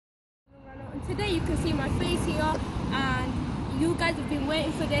Today you can see my face here, and you guys have been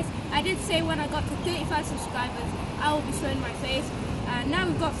waiting for this. I did say when I got to 35 subscribers I will be showing my face, and now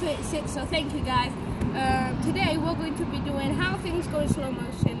we've got 36, so thank you guys. Today we're going to be doing how things go in slow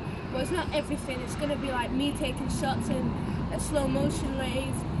motion. Well, it's not everything, it's going to be like me taking shots in a slow motion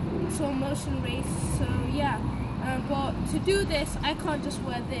race, so yeah. But to do this I can't just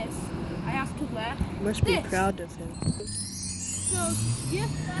wear this, I have to wear Must this. be proud of him. So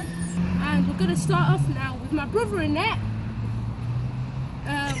yes guys, and we're going to start off now with my brother Annette.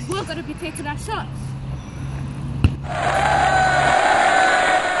 We're going to be taking our shots.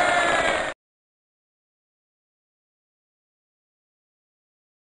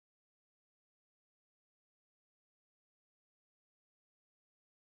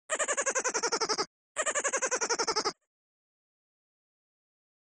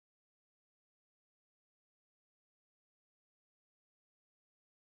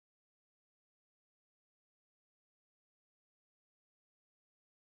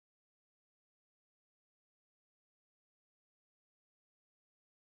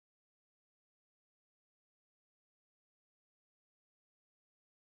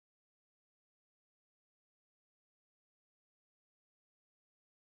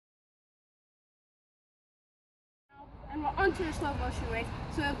 And we're on to the slow motion race.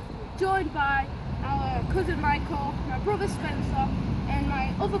 So joined by our cousin Michael, my brother Spencer, and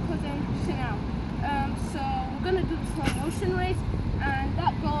my other cousin Chanel. So we're gonna do the slow motion race, and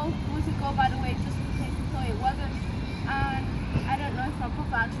that goal was a goal, by the way, just in case you thought it wasn't. And I don't know if my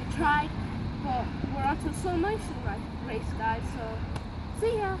brother actually tried, but we're on to the slow motion race, guys. So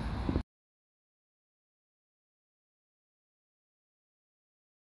see ya.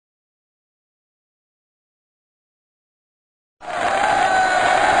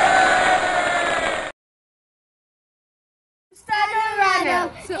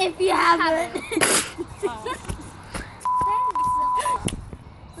 So if you haven't,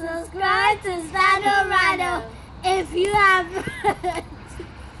 subscribe to Stano if you haven't.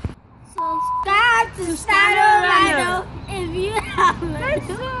 Subscribe to Stano if you haven't.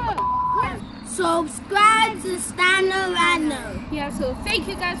 Subscribe to Stano. Yeah, so thank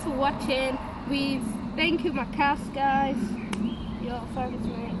you guys for watching. Thank you my cast guys. Thanks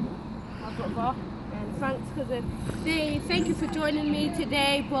mate, my brother. Thanks cousin. Thank you for joining me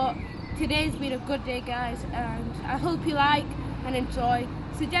today, but today's been a good day guys, and I hope you like and enjoy.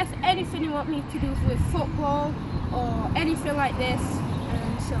 Suggest anything you want me to do with football or anything like this,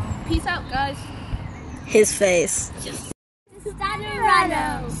 and so peace out guys. His face.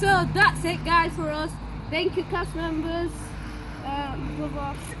 So that's it guys for us. Thank you cast members.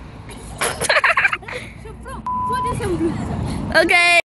 Brother. Okay.